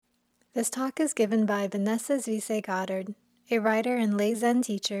This talk is given by Vanessa Zvice Goddard, a writer and lay Zen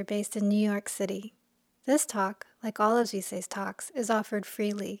teacher based in New York City. This talk, like all of Zvice's talks, is offered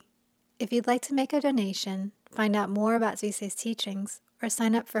freely. If you'd like to make a donation, find out more about Zvice's teachings, or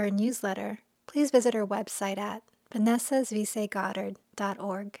sign up for her newsletter, please visit her website at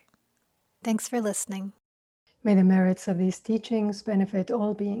vanessazvicegoddard.org. Thanks for listening. May the merits of these teachings benefit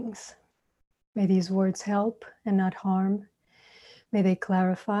all beings. May these words help and not harm. May they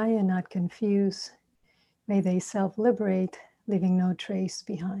clarify and not confuse. May they self-liberate, leaving no trace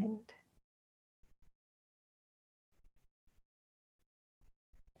behind.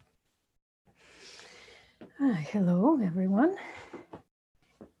 Hello, everyone.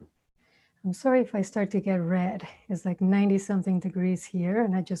 I'm sorry if I start to get red. It's like 90-something degrees here,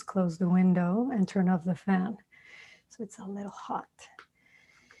 and I just closed the window and turned off the fan. So it's a little hot.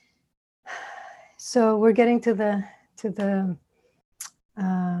 So we're getting to the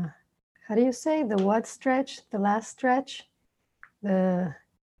how do you say, the what stretch, the last stretch, the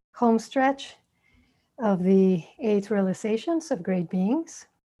home stretch of the 8 realizations of great beings.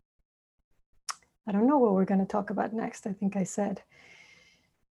 I don't know what we're going to talk about next. I think I said,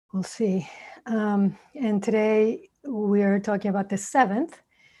 we'll see. And today we're talking about the 7th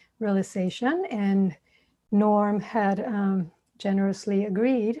realization, and Norm had generously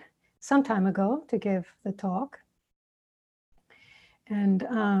agreed some time ago to give the talk. And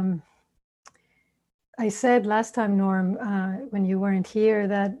I said last time, Norm, when you weren't here,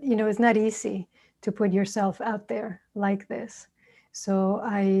 that, you know, it's not easy to put yourself out there like this. So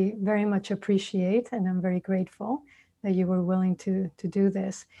I very much appreciate, and I'm very grateful that you were willing to do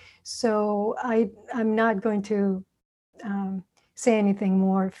this. So I'm not going to say anything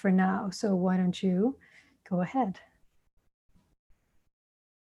more for now. So why don't you go ahead?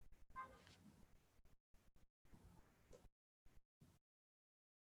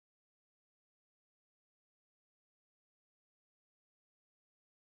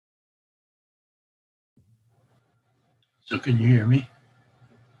 So can you hear me?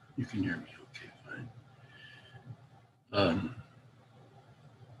 You can hear me, okay, fine.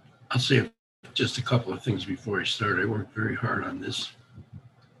 I'll say just a couple of things before I start. I worked very hard on this.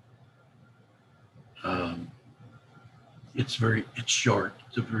 It's short.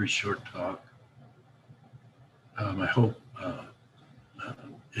 It's a very short talk. I hope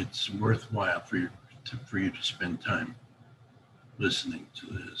it's worthwhile for you to spend time listening to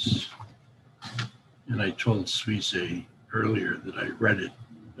this. And I told Zvice earlier that I read it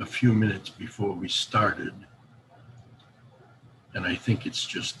a few minutes before we started, and I think it's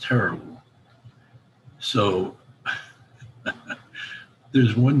just terrible. So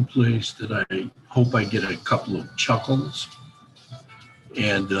there's one place that I hope I get a couple of chuckles,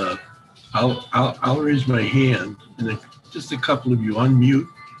 and I'll raise my hand, and if just a couple of you unmute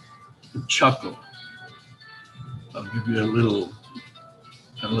and chuckle, I'll give you a little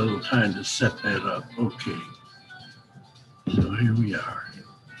time to set that up. Okay. So here we are.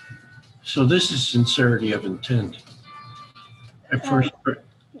 So this is sincerity of intent. At first,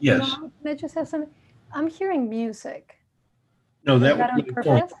 yes. Can I just have something? I'm hearing music. No, that was my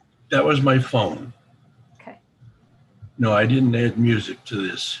phone. That was my phone. Okay. No, I didn't add music to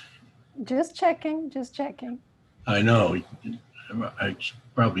this. Just checking. I know. I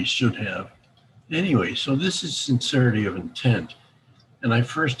probably should have. Anyway, so this is sincerity of intent. And I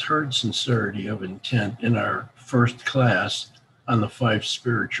first heard sincerity of intent in our first class on the 5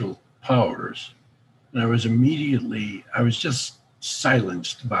 spiritual powers. And I was just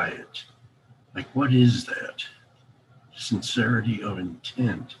silenced by it. Like, what is that? Sincerity of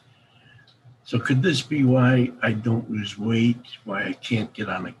intent. So could this be why I don't lose weight, why I can't get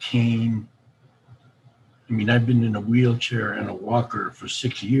on a cane? I mean, I've been in a wheelchair and a walker for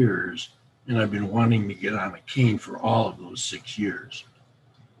 6 years, and I've been wanting to get on a cane for all of those 6 years.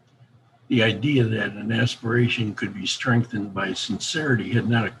 The idea that an aspiration could be strengthened by sincerity had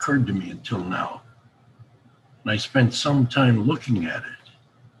not occurred to me until now. And I spent some time looking at it.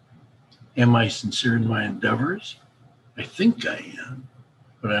 Am I sincere in my endeavors? I think I am,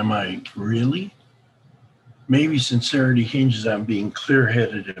 but am I really? Maybe sincerity hinges on being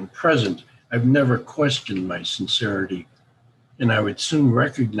clear-headed and present. I've never questioned my sincerity, and I would soon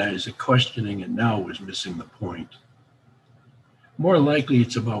recognize that questioning it now was missing the point. More likely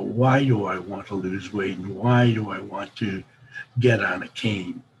it's about, why do I want to lose weight and why do I want to get on a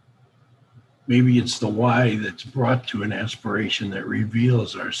cane? Maybe it's the why that's brought to an aspiration that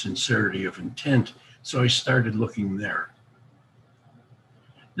reveals our sincerity of intent. So I started looking there.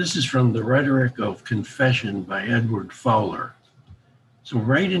 This is from The Rhetoric of Confession by Edward Fowler. So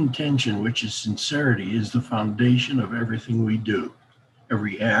right intention, which is sincerity, is the foundation of everything we do.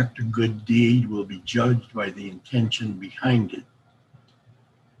 Every act or good deed will be judged by the intention behind it.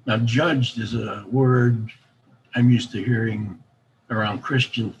 Now, judged is a word I'm used to hearing around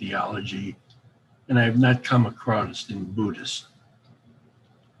Christian theology, and I have not come across it in Buddhist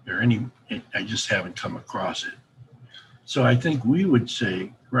or I just haven't come across it. So I think we would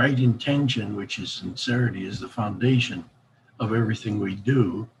say right intention, which is sincerity, is the foundation of everything we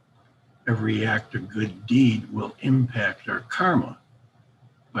do. Every act or good deed will impact our karma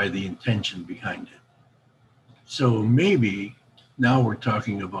by the intention behind it. So maybe now we're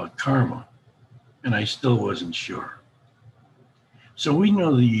talking about karma, and I still wasn't sure. So we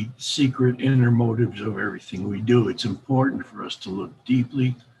know the secret inner motives of everything we do. It's important for us to look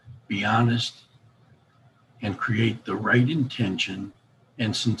deeply, be honest, and create the right intention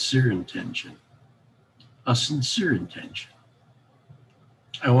and sincere intention. A sincere intention.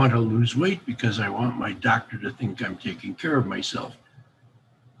 I want to lose weight because I want my doctor to think I'm taking care of myself.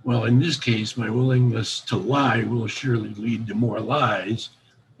 Well, in this case, my willingness to lie will surely lead to more lies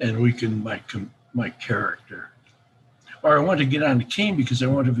and weaken my character. Or I want to get on the cane because I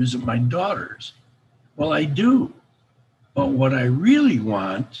want to visit my daughters. Well, I do. But what I really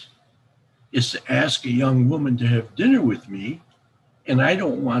want is to ask a young woman to have dinner with me, and I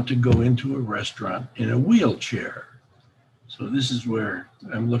don't want to go into a restaurant in a wheelchair. So this is where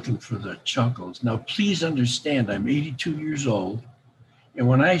I'm looking for the chuckles. Now, please understand, I'm 82 years old, and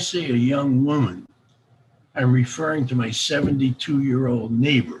when I say a young woman, I'm referring to my 72-year-old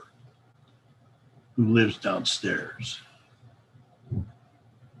neighbor who lives downstairs.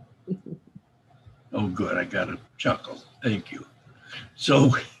 Oh, good, I got a chuckle. Thank you.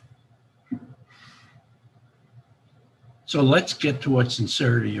 So let's get to what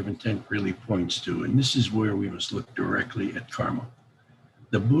sincerity of intent really points to, and this is where we must look directly at karma.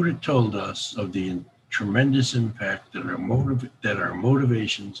 The Buddha told us of the tremendous impact that our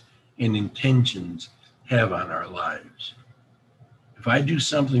motivations and intentions have on our lives. If I do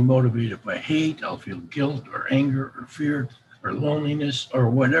something motivated by hate, I'll feel guilt or anger or fear or loneliness or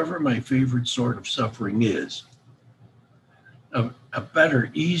whatever my favorite sort of suffering is. A better,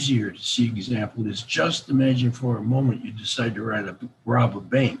 easier to see example is just imagine for a moment you decide to rob a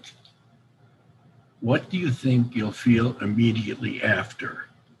bank. What do you think you'll feel immediately after?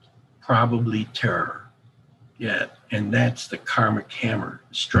 Probably terror. Yeah, and that's the karmic hammer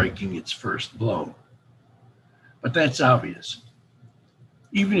striking its first blow. But that's obvious.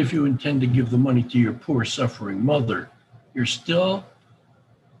 Even if you intend to give the money to your poor suffering mother,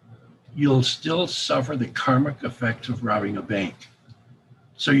 you'll still suffer the karmic effects of robbing a bank.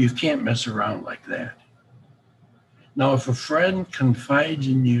 So you can't mess around like that. Now, if a friend confides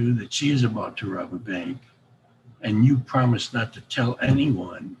in you that she is about to rob a bank and you promise not to tell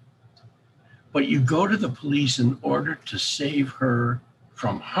anyone, but you go to the police in order to save her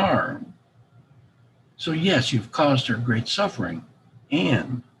from harm, so yes, you've caused her great suffering,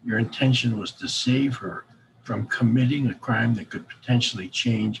 and your intention was to save her from committing a crime that could potentially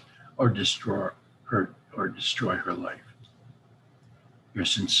change or destroy her life. Your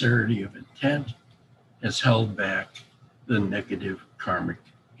sincerity of intent has held back the negative karmic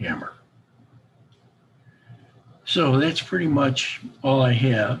hammer. So that's pretty much all I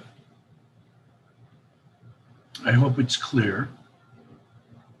have. I hope it's clear.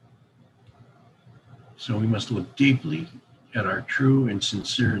 So we must look deeply at our true and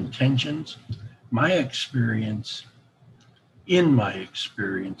sincere intentions. In my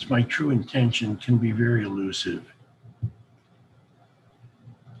experience, my true intention can be very elusive.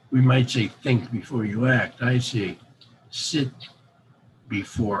 We might say, think before you act. I say, sit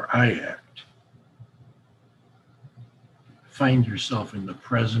before I act. Find yourself in the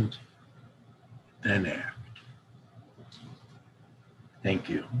present, then act. Thank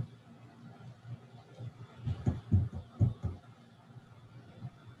you.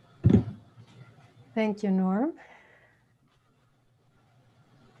 Thank you, Norm.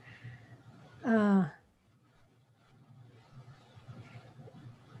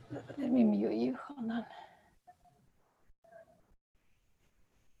 Let me mute you. Hold on.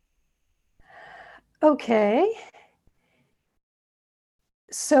 Okay.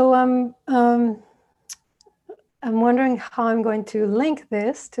 So I'm wondering how I'm going to link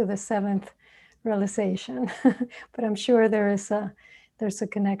this to the seventh realization, but I'm sure there's a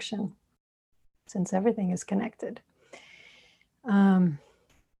connection, since everything is connected.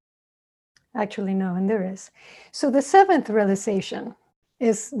 Actually, no, and there is. So the seventh realization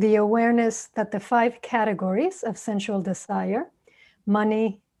is the awareness that the 5 categories of sensual desire,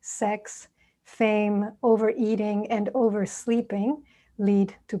 money, sex, fame, overeating, and oversleeping,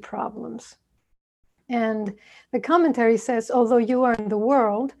 lead to problems. And the commentary says, although you are in the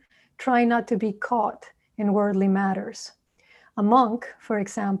world, try not to be caught in worldly matters. A monk, for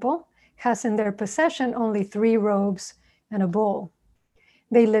example, has in their possession only 3 robes and a bowl.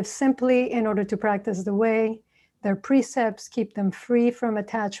 They live simply in order to practice the way. Their precepts keep them free from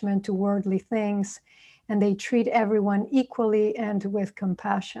attachment to worldly things, and they treat everyone equally and with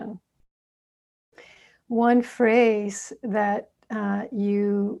compassion. One phrase that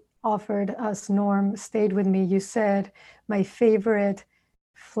you offered us, Norm, stayed with me. You said, my favorite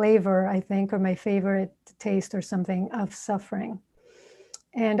flavor, I think, or my favorite taste or something of suffering.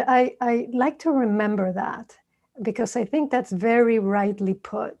 And I like to remember that, because I think that's very rightly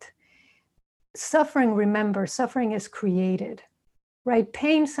put. Suffering, remember, suffering is created, right?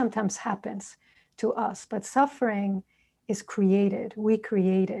 Pain sometimes happens to us, but suffering is created. We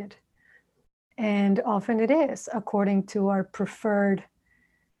create it. And often it is according to our preferred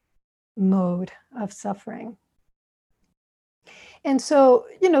mode of suffering. And so,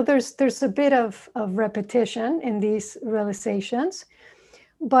 there's a bit of repetition in these realizations.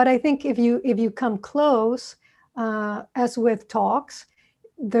 But I think if you come close, as with talks,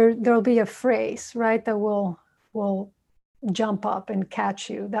 there'll be a phrase, right, that will jump up and catch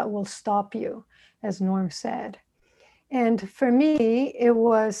you, that will stop you, as Norm said. And for me, it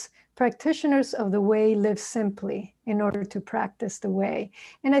was practitioners of the way live simply in order to practice the way.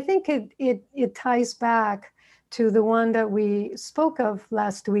 And I think it ties back to the one that we spoke of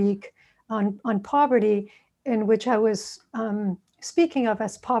last week on poverty, in which I was speaking of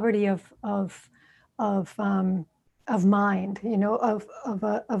as poverty of mind,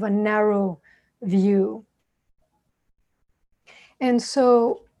 of a narrow view. And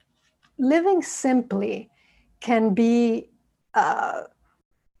so living simply can be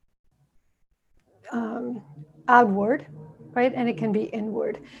outward, right? And it can be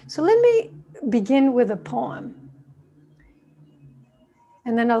inward. So let me begin with a poem,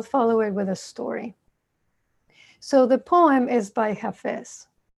 and then I'll follow it with a story. So the poem is by Hafiz.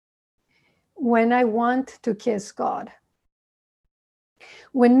 When I want to kiss God.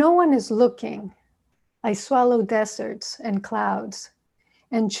 When no one is looking, I swallow deserts and clouds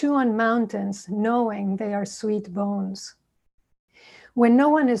and chew on mountains, knowing they are sweet bones. When no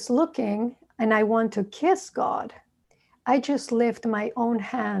one is looking and I want to kiss God, I just lift my own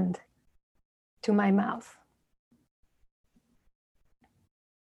hand to my mouth.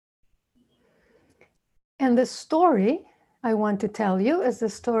 And the story I want to tell you is the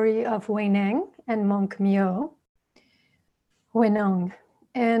story of Huineng and monk Miao, Huineng.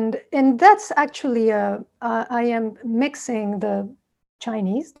 And that's actually I am mixing the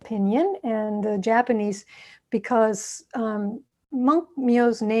Chinese pinyin and the Japanese, because monk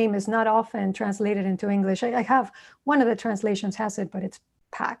Miao's name is not often translated into English. I have one of the translations has it, but it's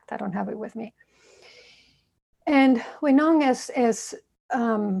packed. I don't have it with me. And Huineng, as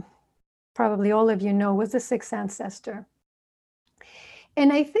probably all of you know, was the 6th ancestor.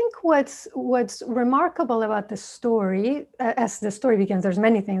 And I think what's remarkable about the story, as the story begins, there's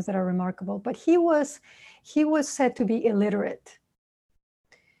many things that are remarkable, but he was said to be illiterate,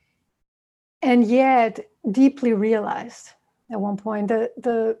 and yet deeply realized at one point.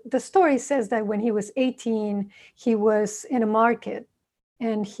 The story says that when he was 18, he was in a market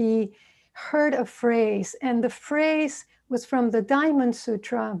and he heard a phrase, and the phrase was from the Diamond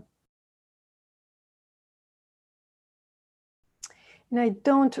Sutra. And I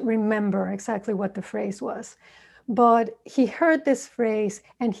don't remember exactly what the phrase was, but he heard this phrase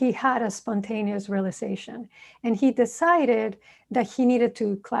and he had a spontaneous realization. And he decided that he needed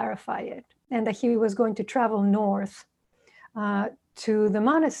to clarify it, and that he was going to travel north to the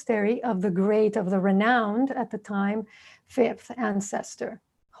monastery of the renowned at the time, 5th ancestor,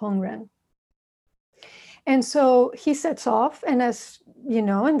 Hongren. And so he sets off, and as you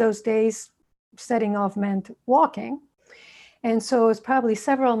know, in those days, setting off meant walking. And so it's probably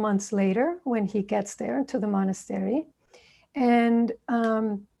several months later when he gets there to the monastery. And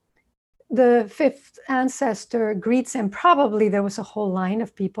the 5th ancestor greets him. Probably there was a whole line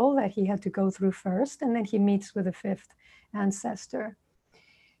of people that he had to go through first, and then he meets with the 5th ancestor.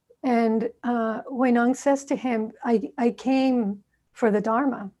 And Huineng says to him, I came for the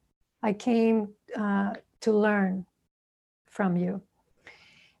Dharma. I came to learn from you.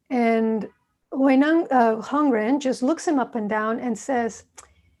 And Hongren just looks him up and down and says,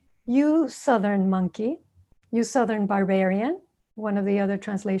 you southern monkey, you southern barbarian, one of the other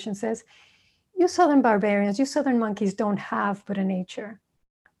translations says, you southern barbarians, you southern monkeys don't have but a nature.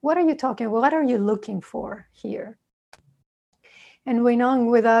 What are you talking about? What are you looking for here? And Huineng,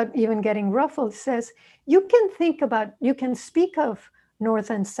 without even getting ruffled, says, you can speak of north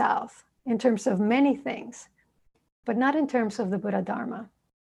and south, in terms of many things, but not in terms of the Buddha Dharma.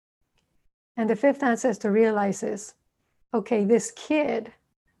 And the fifth ancestor realizes, okay, this kid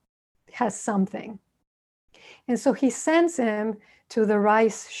has something. And so he sends him to the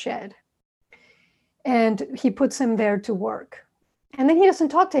rice shed and he puts him there to work. And then he doesn't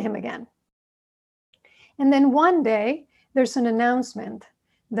talk to him again. And then one day there's an announcement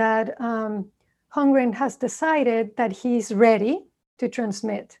that Hongren has decided that he's ready to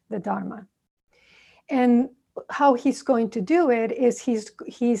transmit the Dharma. And how he's going to do it is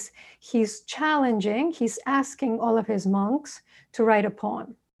he's challenging, he's asking all of his monks to write a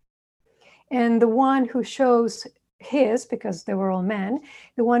poem. And the one who shows his, because they were all men,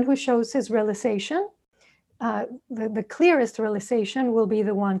 the one who shows his realization, the clearest realization will be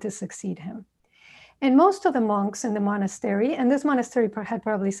the one to succeed him. And most of the monks in the monastery, and this monastery had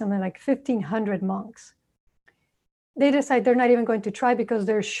probably something like 1,500 monks, they decide they're not even going to try because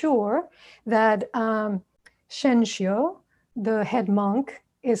they're sure that Shenshio, the head monk,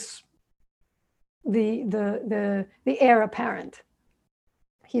 is the heir apparent.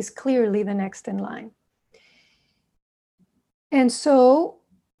 He's clearly the next in line. And so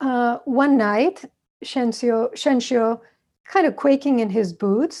one night, Shenshio, kind of quaking in his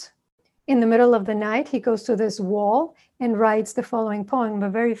boots, in the middle of the night, he goes to this wall and writes the following poem, a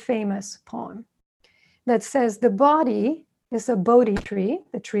very famous poem that says, the body is a Bodhi tree,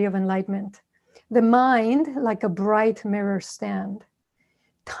 the tree of enlightenment. The mind like a bright mirror stand.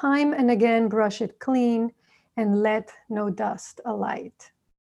 Time and again brush it clean and let no dust alight.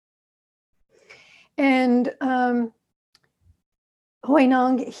 And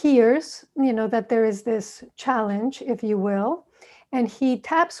Huineng hears, that there is this challenge, if you will, and he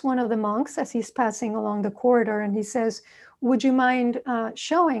taps one of the monks as he's passing along the corridor and he says, would you mind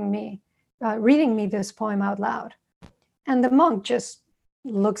reading me this poem out loud? And the monk just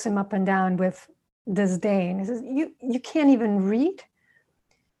looks him up and down with disdain. He says, you can't even read?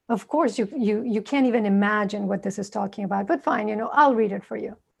 Of course, you can't even imagine what this is talking about, but fine, I'll read it for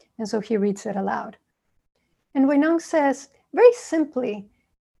you. And so he reads it aloud. And Huineng says, very simply,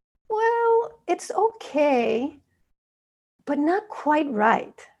 well, it's okay, but not quite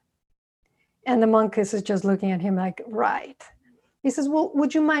right. And the monk is just looking at him like, right. He says, well,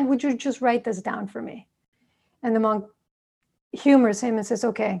 would you just write this down for me? And the monk humors him and says,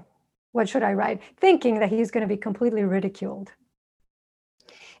 okay, what should I write? Thinking that he's going to be completely ridiculed.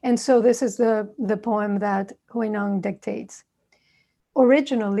 And so this is the poem that Huineng dictates.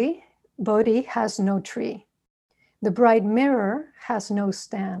 Originally, Bodhi has no tree. The bright mirror has no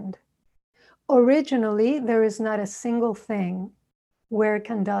stand. Originally, there is not a single thing where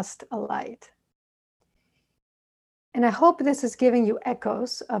can dust alight. And I hope this is giving you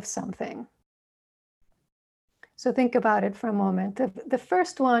echoes of something. So think about it for a moment. The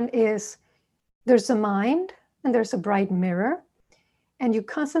first one is there's a mind and there's a bright mirror, and you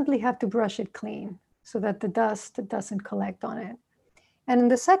constantly have to brush it clean so that the dust doesn't collect on it. And in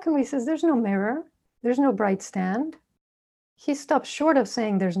the second one, he says there's no mirror, there's no bright stand. He stops short of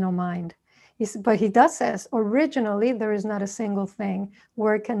saying there's no mind. But he does says, originally, there is not a single thing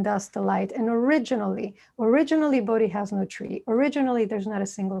where can dust alight. And originally, Bodhi has no tree. Originally, there's not a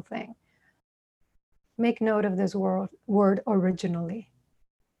single thing. Make note of this word originally,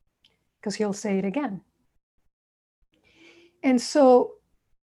 because he'll say it again. And so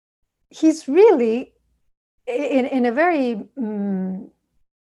he's really, in a very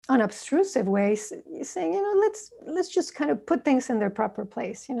unobtrusive way, saying, let's just kind of put things in their proper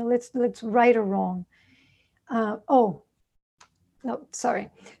place. Let's right or wrong.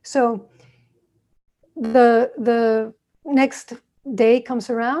 So the next day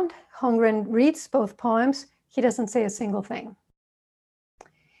comes around. Hongren reads both poems. He doesn't say a single thing.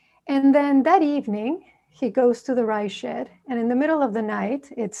 And then that evening, he goes to the rice shed, and in the middle of the night,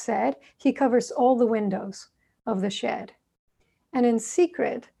 it's said, he covers all the windows of the shed, and in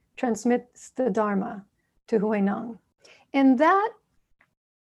secret transmits the Dharma to Huineng. And that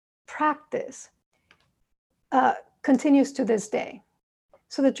practice continues to this day.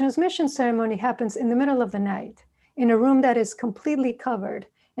 So the transmission ceremony happens in the middle of the night in a room that is completely covered,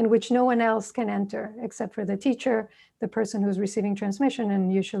 in which no one else can enter except for the teacher, the person who's receiving transmission,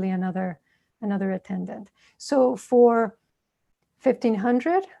 and usually another attendant. So for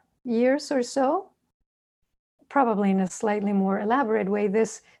 1,500 years or so, probably in a slightly more elaborate way,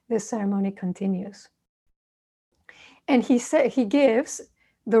 this ceremony continues. And he gives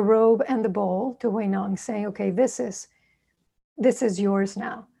the robe and the bowl to Huineng, saying, okay, this is yours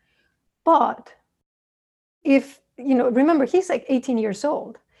now. But if, remember, he's like 18 years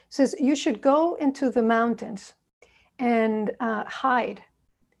old, says you should go into the mountains and hide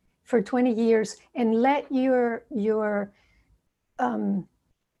for 20 years and let your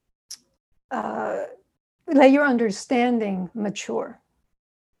understanding mature.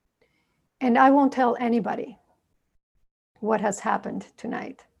 And I won't tell anybody what has happened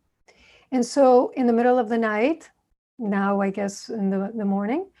tonight. And so in the middle of the night, now I guess in the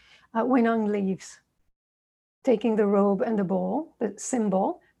morning, Huineng leaves, taking the robe and the bowl, the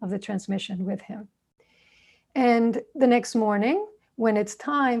symbol of the transmission, with him. And the next morning, when it's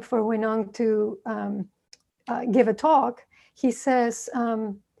time for Huineng to give a talk, he says,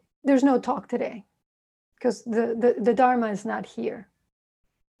 there's no talk today because the Dharma is not here.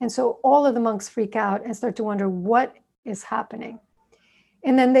 And so all of the monks freak out and start to wonder what is happening.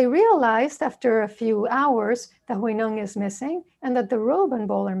 And then they realized after a few hours that Huineng is missing and that the robe and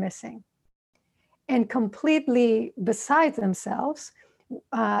bowl are missing. And completely beside themselves,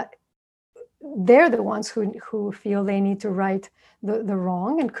 they're the ones who feel they need to right the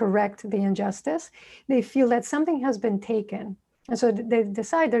wrong and correct the injustice. They feel that something has been taken. And so they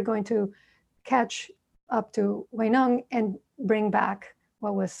decide they're going to catch up to Huineng and bring back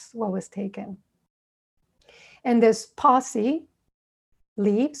what was taken. And this posse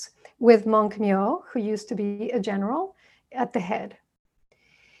leaves with Monk Myo, who used to be a general, at the head.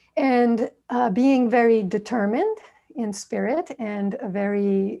 And being very determined in spirit and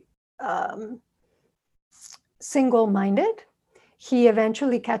very single-minded, he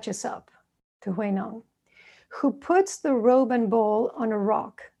eventually catches up to Huineng, who puts the robe and bowl on a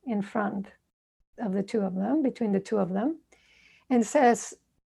rock in front of the two of them, between the two of them, and says,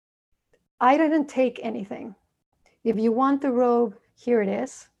 I didn't take anything. If you want the robe, here it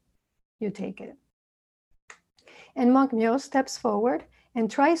is, you take it. And Monk Myo steps forward and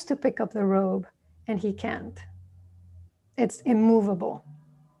tries to pick up the robe, and he can't. It's immovable.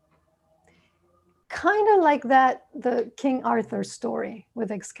 Kind of like that, the King Arthur story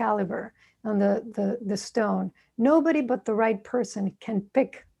with Excalibur on the stone. Nobody but the right person can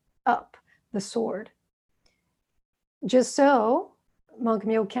pick up the sword. Just so, Monk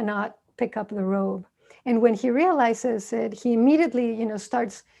Myo cannot pick up the robe. And when he realizes it, he immediately,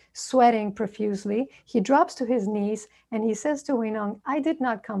 starts sweating profusely. He drops to his knees and he says to Huineng, I did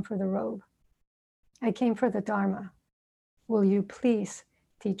not come for the robe. I came for the Dharma. Will you please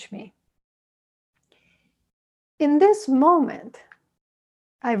teach me? In this moment,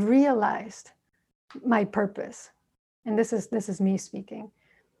 I've realized my purpose. And this is me speaking.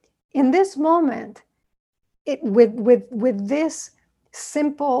 In this moment, with this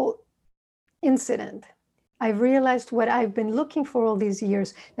simple incident, I've realized what I've been looking for all these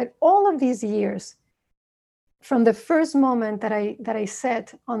years, that all of these years, from the first moment that I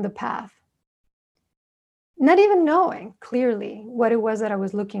set on the path, not even knowing clearly what it was that I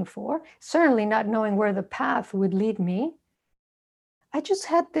was looking for, certainly not knowing where the path would lead me, I just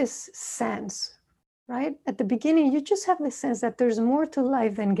had this sense, right? At the beginning, you just have this sense that there's more to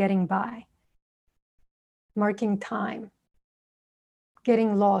life than getting by, marking time,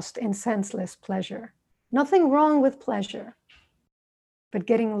 getting lost in senseless pleasure. Nothing wrong with pleasure, but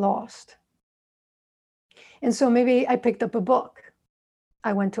getting lost. And so maybe I picked up a book.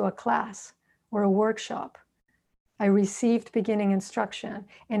 I went to a class or a workshop. I received beginning instruction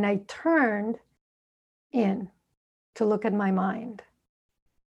and I turned in to look at my mind,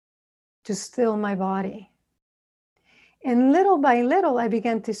 to still my body. And little by little, I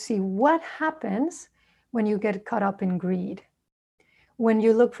began to see what happens when you get caught up in greed, when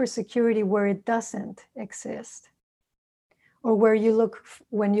you look for security where it doesn't exist, or when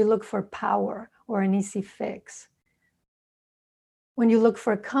you look for power or an easy fix, when you look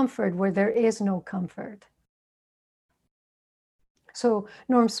for comfort where there is no comfort. So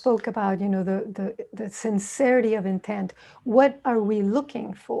Norm spoke about, the sincerity of intent. What are we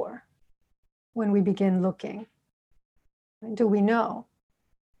looking for when we begin looking? Do we know?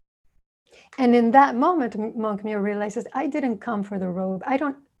 And in that moment, Monk Myo realizes, I didn't come for the robe. I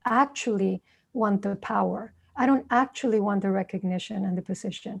don't actually want the power. I don't actually want the recognition and the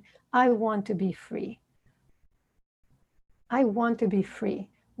position. I want to be free. I want to be free.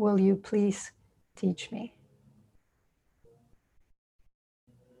 Will you please teach me?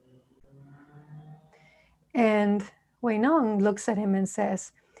 And Huineng looks at him and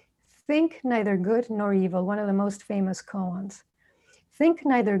says, think neither good nor evil, one of the most famous koans. Think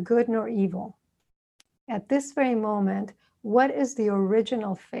neither good nor evil. At this very moment, what is the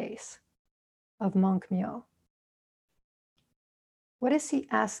original face of Monk Myo? What is he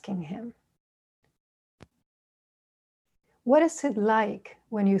asking him? What is it like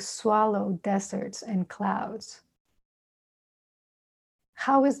when you swallow deserts and clouds?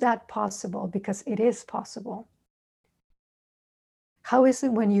 How is that possible? Because it is possible. How is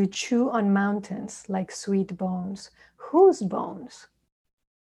it when you chew on mountains like sweet bones? Whose bones?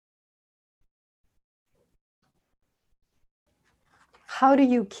 How do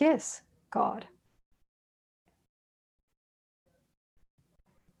you kiss God?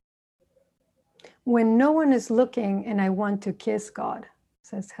 When no one is looking and I want to kiss God,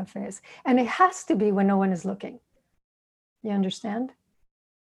 says Hafez. And it has to be when no one is looking. You understand?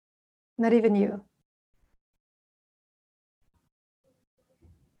 Not even you.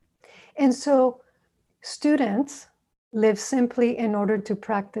 And so students live simply in order to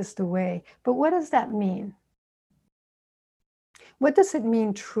practice the way. But what does that mean? What does it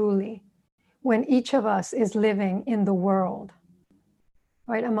mean truly when each of us is living in the world,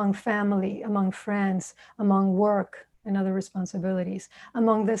 right? Among family, among friends, among work and other responsibilities,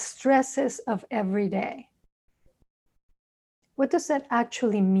 among the stresses of every day. What does that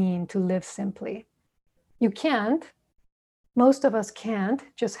actually mean to live simply? You can't, most of us can't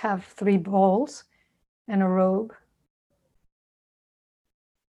just have 3 bowls and a robe.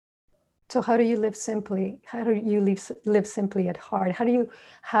 So how do you live simply? How do you live simply at heart? How do you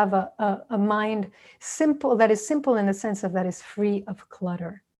have a mind simple, that is simple in the sense of that is free of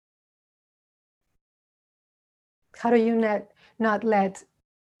clutter? How do you not let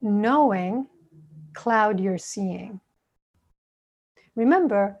knowing cloud your seeing?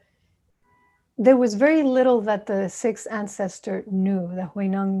 Remember, there was very little that the 6th ancestor knew, that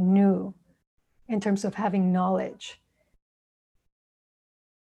Huineng knew, in terms of having knowledge.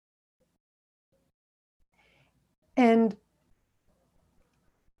 And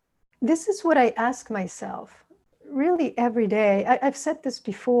this is what I ask myself really every day. I've said this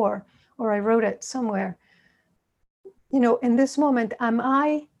before, or I wrote it somewhere. You know, in this moment, am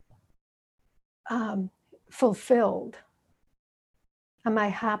I fulfilled? Am I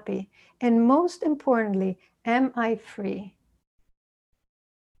happy? And most importantly, am I free?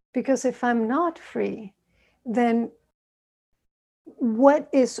 Because if I'm not free, then what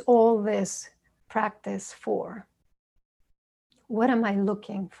is all this practice for? What am I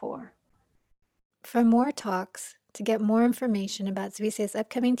looking for? For more talks, to get more information about Zuisei's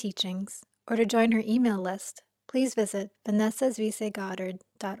upcoming teachings, or to join her email list, please visit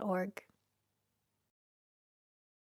vanessazuiseigoddard.org.